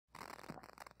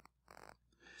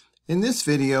In this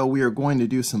video, we are going to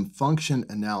do some function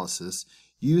analysis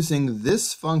using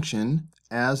this function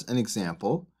as an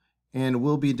example, and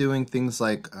we'll be doing things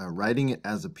like writing it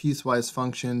as a piecewise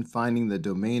function, finding the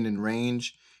domain and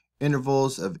range,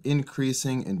 intervals of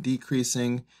increasing and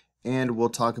decreasing, and we'll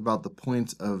talk about the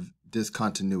points of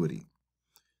discontinuity.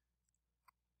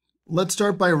 Let's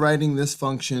start by writing this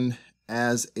function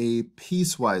as a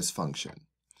piecewise function.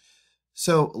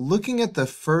 So looking at the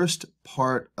first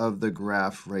part of the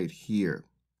graph right here,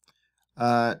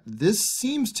 this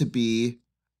seems to be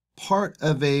part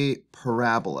of a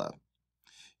parabola.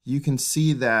 You can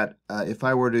see that if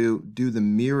I were to do the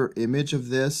mirror image of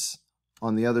this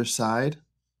on the other side,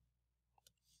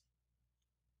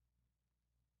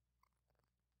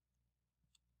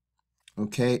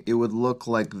 okay, it would look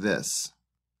like this.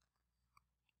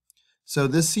 So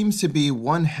this seems to be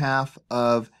 1/2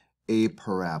 of a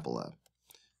parabola.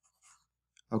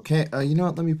 Okay, you know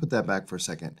what, let me put that back for a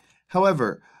second.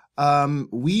 However,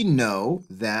 we know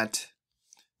that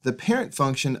the parent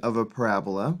function of a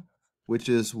parabola, which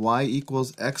is y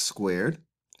equals x squared,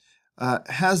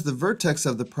 has the vertex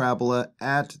of the parabola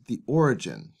at the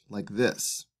origin, like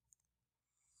this.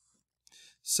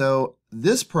 So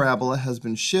this parabola has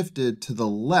been shifted to the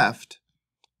left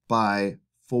by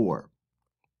 4.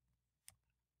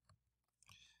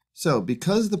 So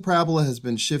because the parabola has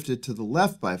been shifted to the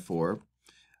left by 4,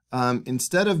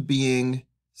 instead of being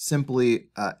simply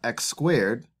x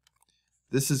squared,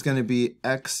 this is going to be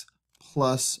x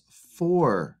plus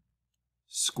 4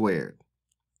 squared.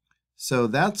 So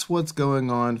that's what's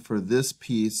going on for this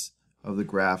piece of the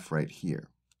graph right here.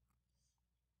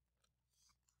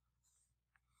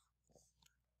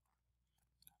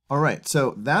 All right,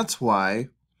 so that's why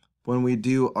when we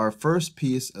do our first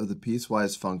piece of the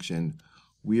piecewise function,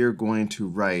 we are going to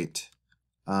write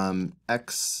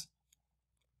x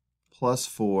plus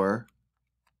 4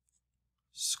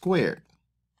 squared.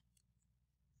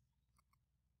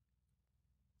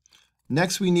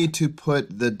 Next, we need to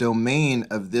put the domain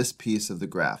of this piece of the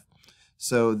graph.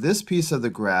 So this piece of the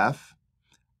graph,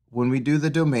 when we do the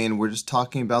domain, we're just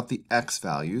talking about the x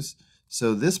values.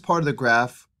 So this part of the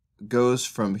graph goes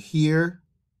from here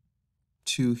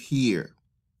to here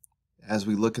as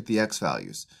we look at the x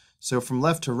values. So from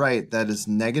left to right, that is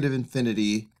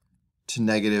 -infinity to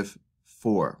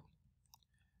 -4.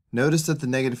 Notice that the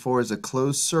 -4 is a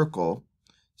closed circle,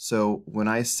 so when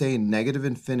I say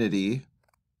 -infinity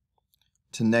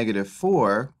to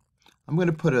 -4, I'm going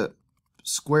to put a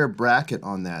square bracket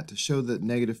on that to show that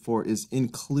 -4 is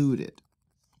included.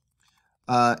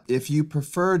 If you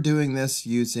prefer doing this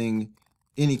using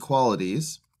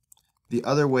inequalities, the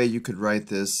other way you could write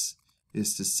this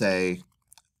is to say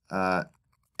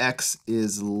x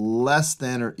is less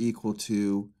than or equal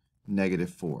to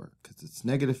 -4, because it's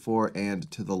 -4 and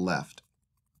to the left.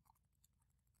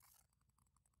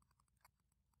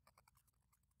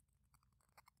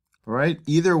 All right,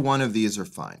 either one of these are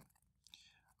fine.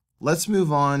 Let's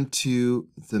move on to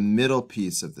the middle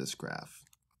piece of this graph.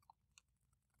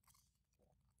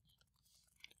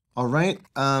 All right,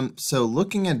 so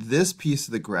looking at this piece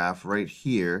of the graph right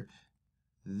here,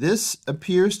 this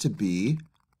appears to be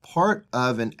part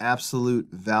of an absolute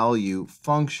value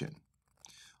function.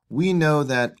 We know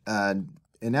that an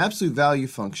absolute value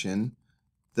function,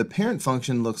 the parent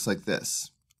function looks like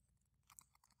this.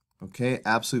 Okay,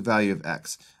 absolute value of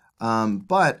x.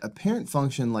 But a parent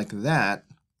function like that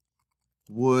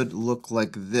would look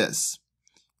like this.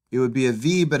 It would be a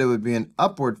v, but it would be an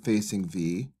upward-facing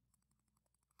v.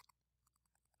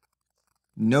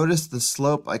 Notice the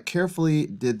slope. I carefully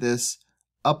did this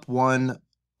up 1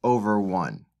 over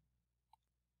 1.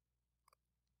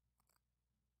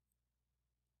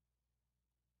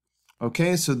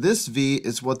 Okay, so this v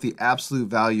is what the absolute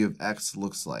value of x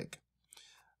looks like.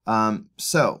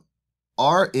 So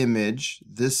our image,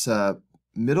 this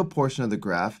middle portion of the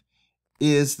graph,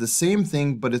 is the same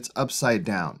thing, but it's upside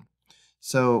down.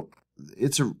 So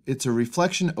it's a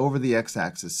reflection over the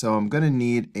x-axis. So I'm going to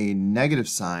need a negative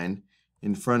sign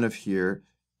in front of here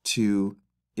to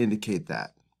indicate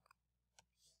that.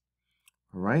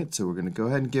 All right, so we're going to go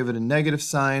ahead and give it a negative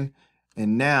sign.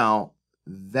 And now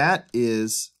that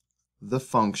is the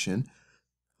function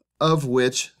of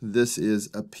which this is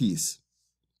a piece.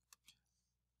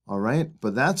 All right,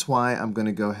 but that's why I'm going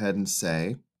to go ahead and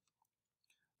say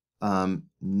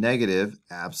negative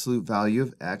absolute value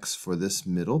of x for this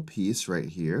middle piece right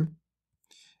here.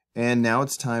 And now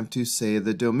it's time to say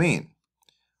the domain.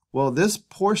 Well, this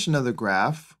portion of the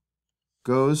graph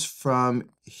goes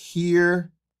from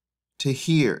here to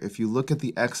here if you look at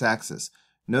the x-axis.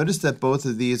 Notice that both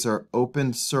of these are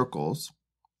open circles.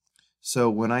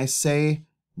 So when I say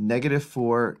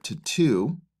 -4 to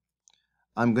 2,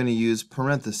 I'm going to use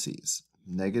parentheses,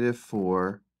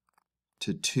 -4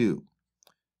 to 2,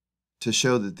 to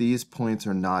show that these points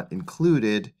are not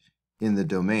included in the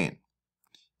domain.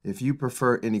 If you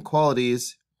prefer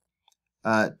inequalities,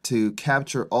 to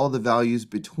capture all the values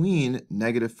between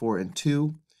 -4 and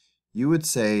 2, you would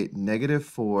say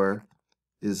 -4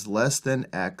 is less than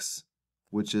x,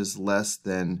 which is less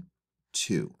than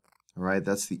 2. All right,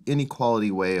 that's the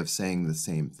inequality way of saying the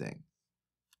same thing.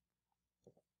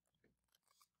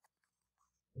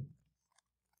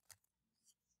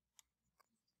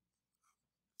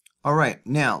 All right,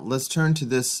 now let's turn to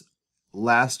this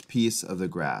last piece of the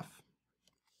graph.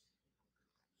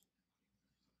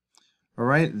 All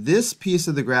right, this piece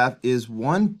of the graph is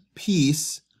one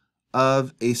piece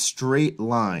of a straight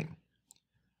line.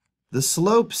 The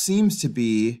slope seems to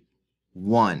be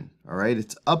 1. All right,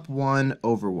 it's up 1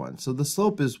 over 1. So the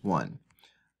slope is 1.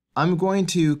 I'm going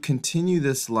to continue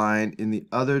this line in the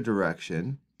other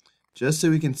direction just so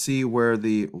we can see where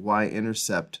the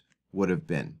y-intercept would have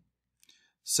been.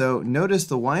 So notice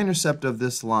the y-intercept of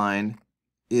this line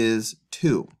is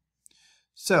 2.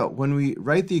 So when we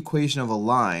write the equation of a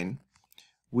line,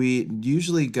 we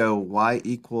usually go y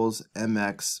equals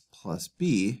mx plus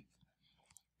b,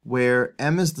 where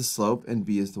m is the slope and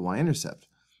b is the y-intercept.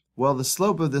 Well, the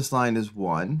slope of this line is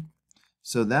 1,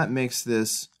 so that makes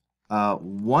this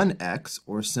 1x,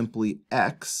 or simply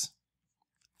x,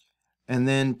 and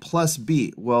then plus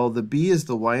b. Well, the b is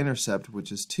the y-intercept,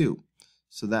 which is 2,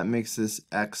 so that makes this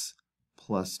x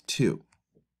plus 2.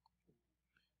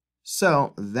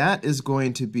 So that is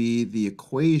going to be the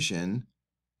equation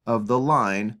of the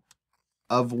line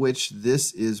of which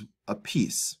this is a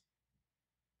piece.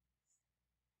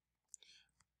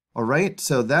 All right,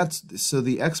 so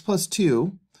the x plus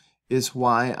 2 is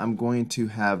why I'm going to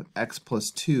have x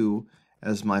plus 2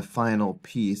 as my final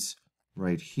piece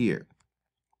right here.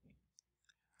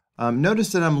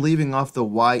 Notice that I'm leaving off the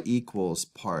y equals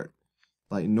part.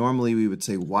 Like normally we would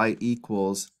say y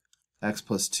equals x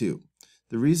plus 2.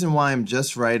 The reason why I'm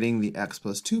just writing the x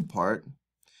plus 2 part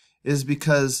is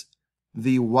because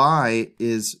the y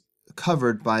is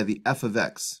covered by the f of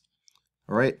x.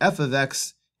 All right, f of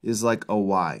x is like a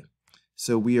y.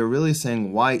 So we are really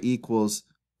saying y equals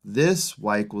this,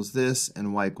 y equals this,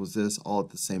 and y equals this all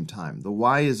at the same time. The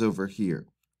y is over here.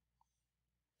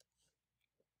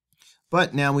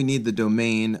 But now we need the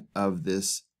domain of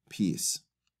this piece.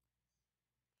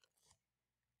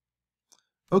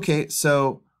 Okay,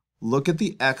 so look at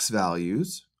the x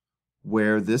values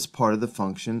where this part of the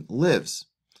function lives.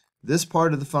 This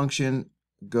part of the function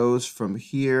goes from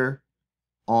here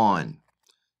on.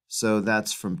 So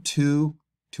that's from 2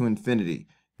 to infinity.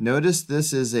 Notice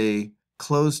this is a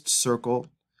closed circle,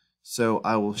 so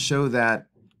I will show that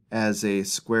as a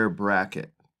square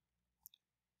bracket.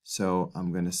 So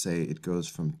I'm going to say it goes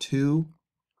from 2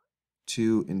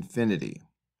 to infinity.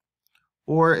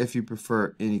 Or if you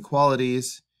prefer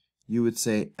inequalities, you would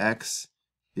say x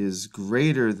is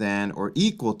greater than or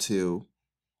equal to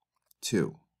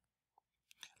 2.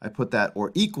 I put that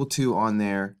or equal to on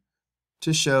there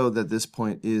to show that this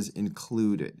point is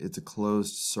included. It's a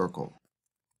closed circle.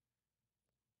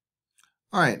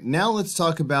 All right, now let's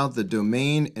talk about the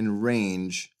domain and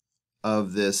range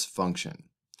of this function.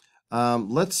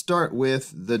 Let's start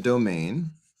with the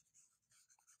domain.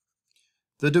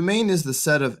 The domain is the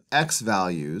set of x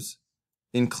values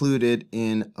included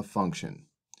in a function.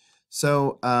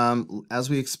 So as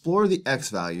we explore the x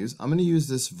values, I'm going to use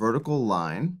this vertical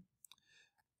line.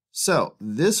 So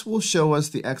this will show us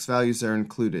the x values that are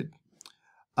included.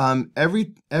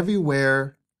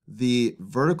 Everywhere the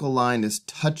vertical line is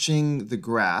touching the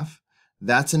graph,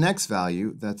 that's an x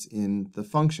value that's in the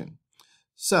function.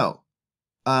 So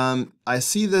I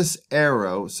see this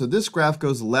arrow, so this graph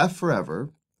goes left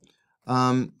forever.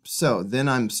 So then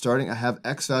I have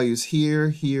x values here,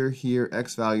 here, here,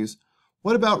 x values.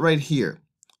 What about right here?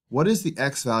 What is the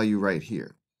x value right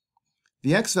here?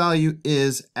 The x value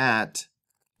is at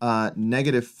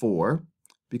 -4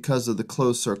 because of the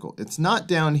closed circle. It's not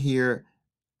down here.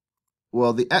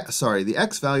 Well, the x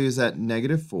value is at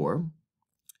 -4,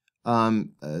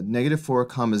 -4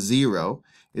 comma 0.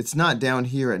 It's not down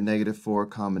here at -4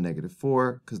 comma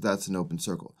 -4 because that's an open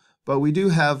circle. But we do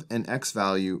have an x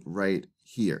value right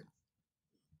here.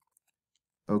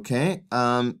 Okay,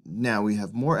 now we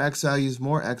have more x values,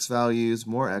 more x values,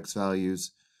 more x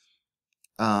values.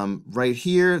 Right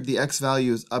here, the x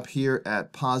value is up here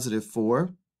at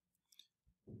 +4,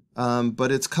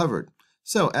 but it's covered.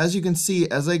 So as you can see,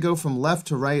 as I go from left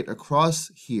to right across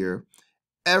here,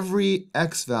 every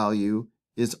x value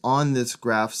is on this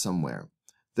graph somewhere.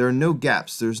 there are no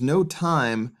gaps. There's no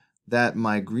time that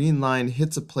my green line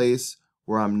hits a place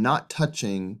where I'm not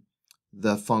touching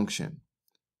the function.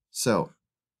 So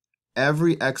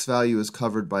every x value is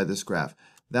covered by this graph.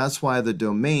 That's why the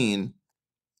domain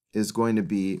is going to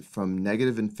be from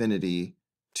negative infinity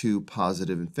to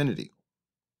positive infinity.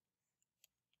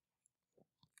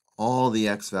 All the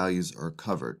x values are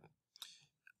covered.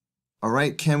 All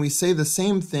right, can we say the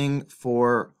same thing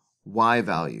for y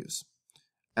values?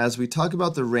 As we talk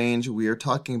about the range, we are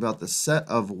talking about the set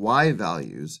of y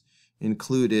values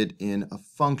included in a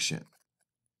function.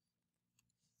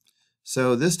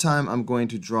 So this time I'm going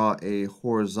to draw a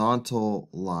horizontal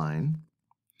line,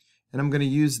 and I'm going to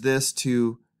use this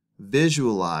to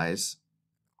visualize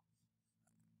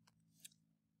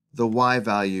the y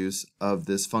values of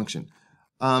this function.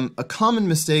 A common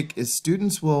mistake is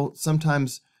students will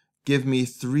sometimes give me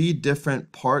 3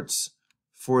 different parts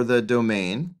for the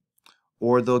domain,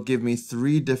 or they'll give me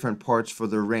 3 different parts for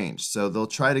the range. So they'll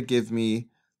try to give me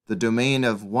the domain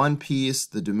of one piece,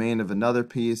 the domain of another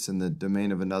piece, and the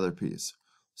domain of another piece.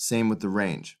 Same with the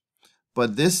range.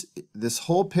 But this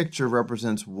whole picture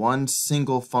represents one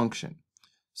single function.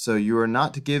 So you are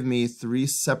not to give me 3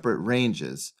 separate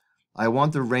ranges. I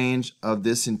want the range of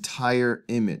this entire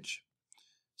image.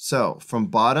 So from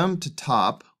bottom to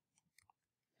top,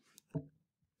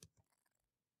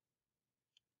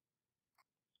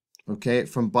 okay,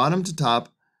 from bottom to top,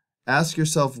 ask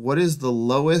yourself, what is the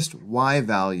lowest y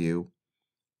value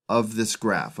of this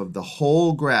graph, of the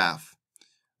whole graph?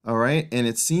 All right, and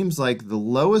it seems like the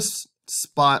lowest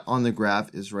spot on the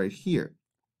graph is right here.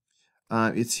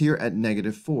 It's here at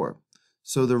 -4.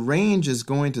 So the range is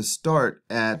going to start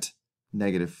at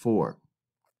 -4.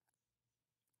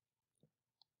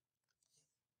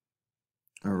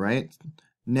 All right,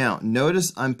 now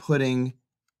notice I'm putting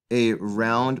a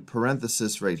round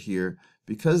parenthesis right here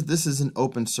because this is an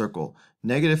open circle.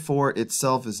 -4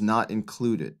 itself is not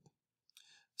included.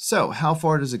 So how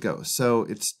far does it go? So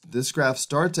this graph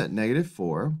starts at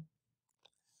 -4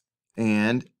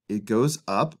 and it goes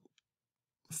up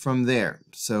from there.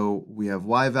 So we have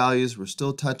y values, we're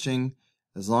still touching.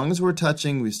 As long as we're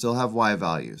touching, we still have y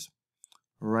values.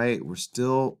 All right, we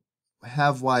still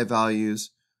have y values.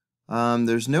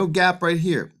 There's no gap right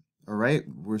here. All right,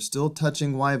 we're still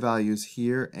touching y values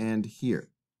here and here.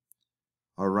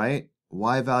 All right,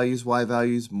 y values,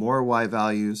 more y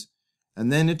values,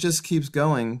 and then it just keeps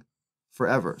going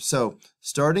forever. So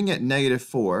starting at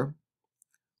 -4,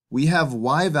 we have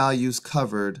y values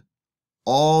covered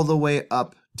all the way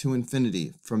up to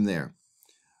infinity from there.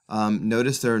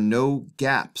 Notice there are no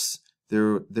gaps.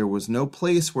 There was no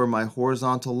place where my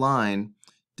horizontal line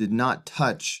did not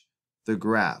touch the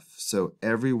graph. So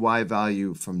every y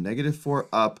value from -4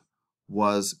 up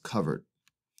was covered.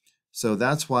 So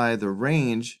that's why the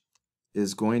range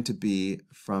is going to be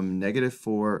from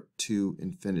 -4 to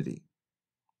infinity.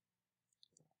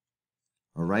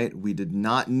 All right, we did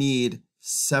not need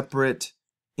separate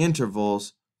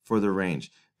intervals for the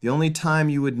range. The only time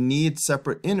you would need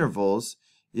separate intervals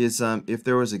is if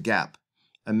there was a gap.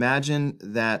 Imagine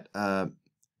that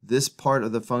this part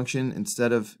of the function,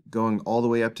 instead of going all the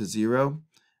way up to 0,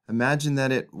 imagine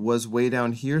that it was way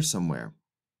down here somewhere.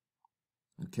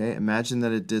 Okay, imagine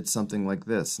that it did something like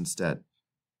this instead.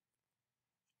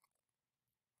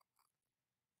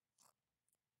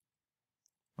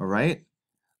 All right,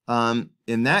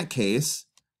 in that case,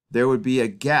 there would be a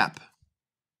gap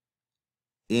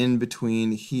in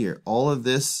between here. All of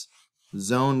this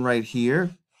zone right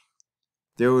here,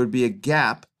 there would be a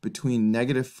gap between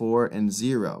 -4 and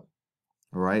 0,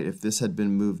 all right, if this had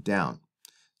been moved down.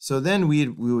 So then we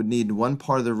would need one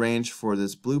part of the range for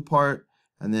this blue part,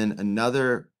 and then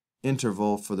another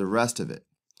interval for the rest of it.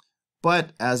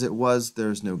 But as it was,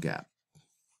 there's no gap.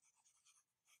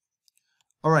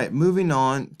 All right, moving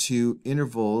on to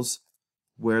intervals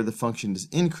where the function is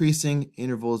increasing,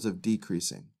 intervals of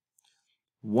decreasing.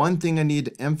 One thing I need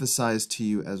to emphasize to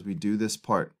you as we do this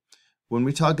part, when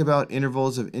we talk about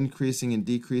intervals of increasing and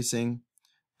decreasing,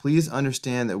 please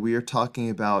understand that we are talking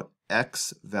about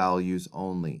x values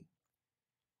only.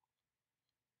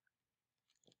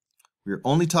 We're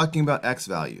only talking about x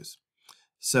values.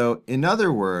 So in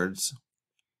other words,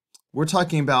 we're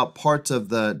talking about parts of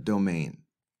the domain.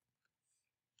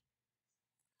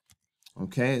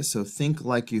 Okay, so think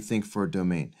like you think for a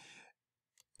domain.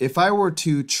 If I were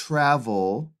to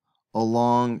travel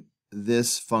along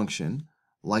this function,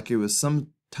 like it was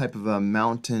some type of a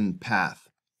mountain path,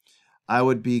 I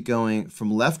would be going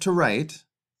from left to right.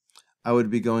 I would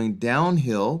be going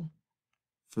downhill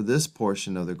for this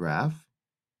portion of the graph.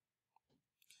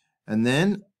 And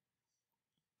then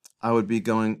I would be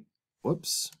going,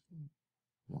 whoops,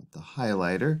 want the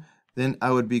highlighter, then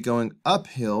I would be going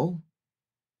uphill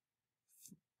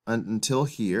until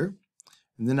here,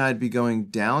 and then I'd be going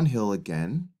downhill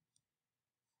again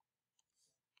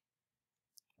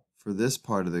for this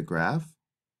part of the graph,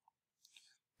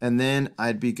 and then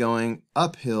I'd be going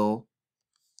uphill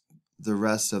the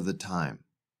rest of the time.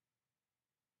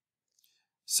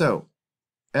 So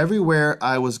everywhere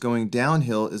I was going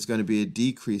downhill is going to be a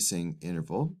decreasing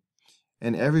interval,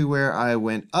 and everywhere I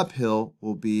went uphill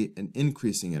will be an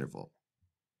increasing interval.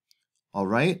 All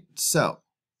right, so,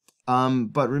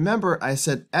 but remember I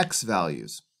said x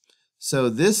values. So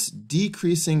this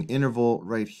decreasing interval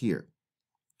right here,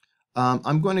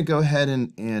 I'm going to go ahead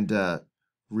and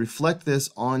reflect this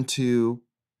onto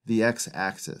the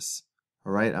x-axis.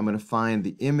 All right, I'm going to find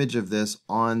the image of this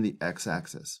on the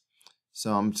x-axis.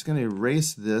 So I'm just going to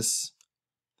erase this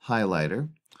highlighter.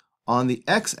 On the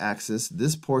x-axis,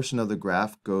 this portion of the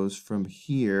graph goes from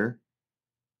here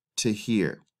to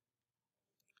here.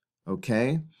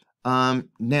 Okay,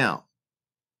 now,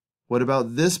 what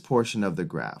about this portion of the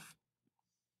graph?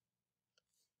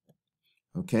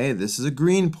 Okay, this is a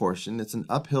green portion. It's an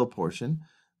uphill portion,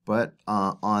 but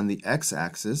on the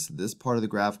x-axis, this part of the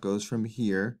graph goes from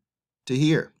here to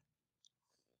here.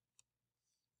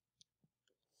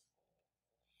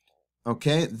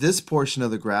 Okay, this portion of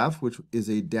the graph, which is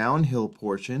a downhill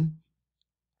portion,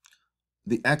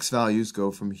 the x values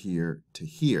go from here to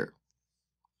here.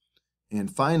 And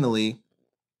finally,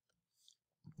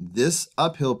 this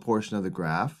uphill portion of the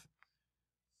graph,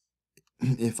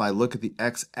 if I look at the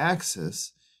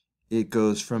x-axis, it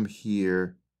goes from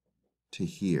here to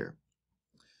here.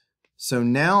 So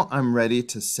now I'm ready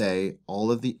to say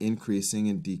all of the increasing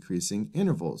and decreasing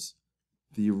intervals.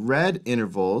 The red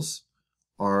intervals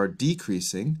are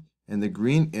decreasing, and the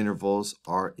green intervals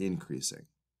are increasing.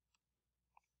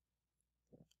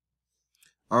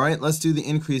 All right, let's do the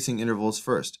increasing intervals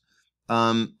first.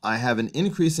 I have an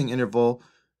increasing interval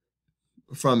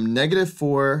from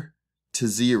 -4 to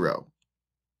 0.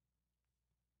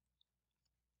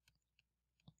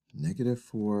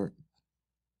 -4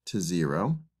 to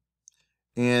 0.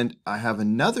 And I have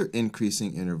another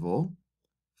increasing interval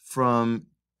from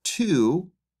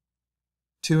 2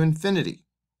 to infinity.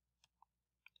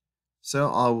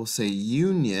 So I will say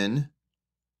union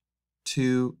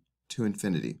 2 to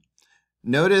infinity.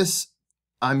 Notice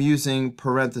I'm using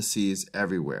parentheses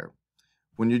everywhere.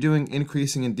 When you're doing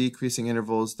increasing and decreasing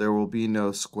intervals, there will be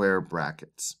no square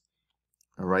brackets.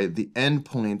 All right, the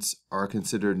endpoints are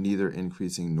considered neither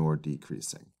increasing nor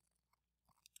decreasing.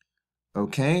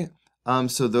 Okay,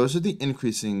 so those are the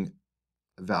increasing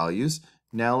values.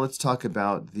 Now let's talk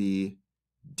about the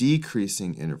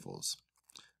decreasing intervals.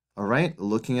 All right,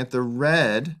 looking at the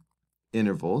red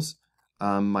intervals,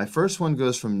 my first one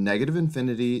goes from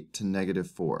 -infinity to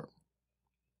 -4.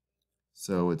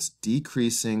 So it's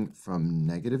decreasing from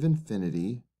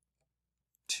 -infinity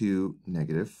to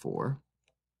 -4.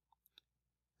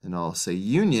 And I'll say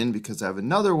union because I have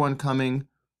another one coming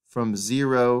from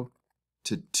 0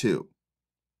 to 2.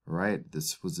 All right,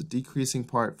 this was a decreasing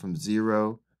part from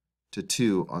 0 to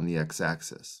 2 on the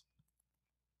x-axis.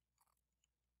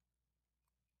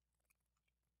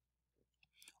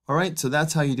 All right, so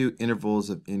that's how you do intervals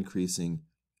of increasing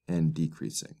and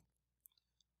decreasing.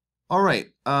 All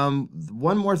right,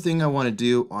 one more thing I want to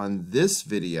do on this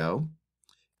video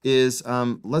is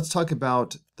let's talk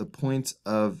about the points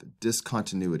of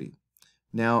discontinuity.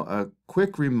 Now, a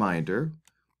quick reminder,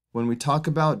 when we talk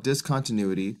about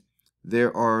discontinuity,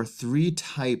 there are 3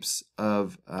 types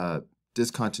of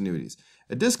discontinuities.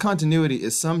 A discontinuity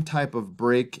is some type of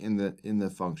break in the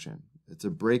function. It's a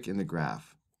break in the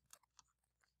graph.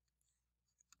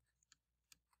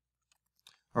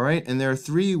 All right, and there are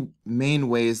 3 main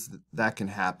ways that can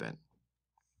happen.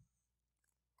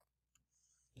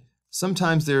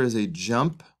 Sometimes there is a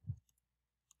jump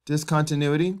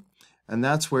discontinuity, and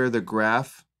that's where the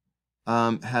graph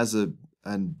has a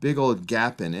big old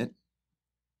gap in it.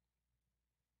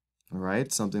 All right,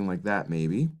 something like that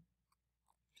maybe.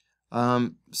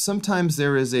 Sometimes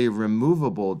there is a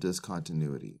removable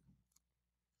discontinuity.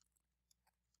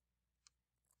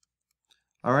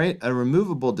 All right, a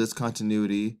removable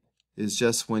discontinuity is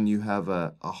just when you have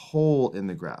a hole in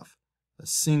the graph, a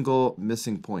single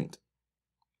missing point.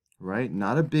 Right,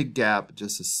 not a big gap,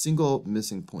 just a single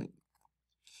missing point.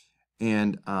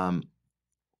 And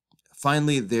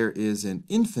finally, there is an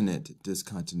infinite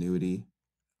discontinuity.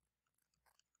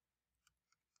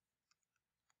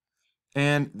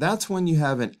 And that's when you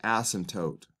have an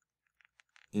asymptote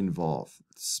involved,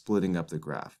 splitting up the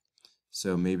graph.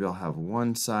 So maybe I'll have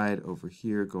one side over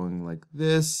here going like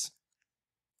this.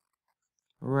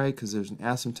 All right, because there's an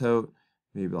asymptote.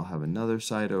 Maybe I'll have another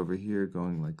side over here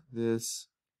going like this,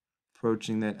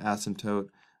 approaching that asymptote.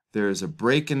 There is a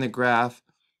break in the graph,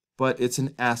 but it's an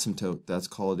asymptote. That's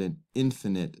called an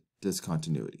infinite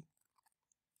discontinuity.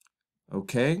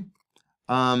 Okay?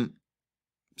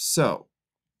 So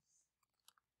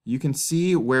you can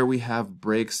see where we have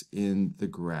breaks in the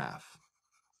graph.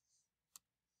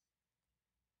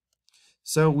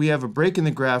 So we have a break in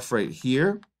the graph right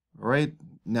here. All right,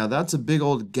 now that's a big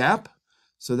old gap.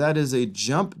 So that is a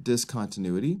jump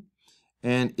discontinuity,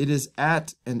 and it is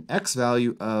at an x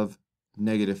value of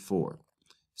 -4.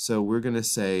 So we're going to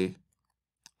say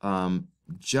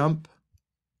jump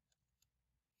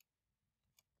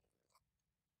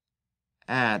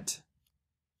at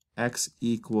x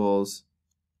equals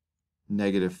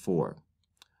 -4.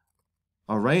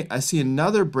 All right, I see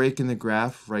another break in the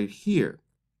graph right here.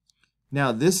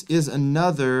 Now this is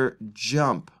another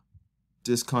jump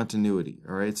discontinuity.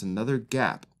 All right, it's another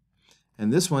gap,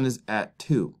 and this one is at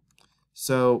 2.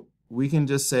 So we can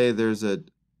just say there's a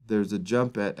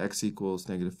jump at x equals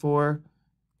 -4,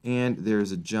 and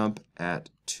there's a jump at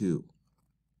 2.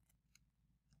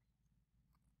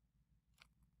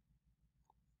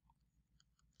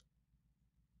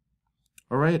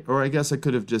 All right, or I guess I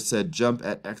could have just said jump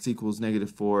at x equals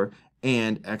 -4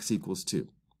 and x equals 2.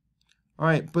 All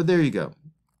right, but there you go,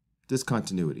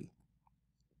 discontinuity.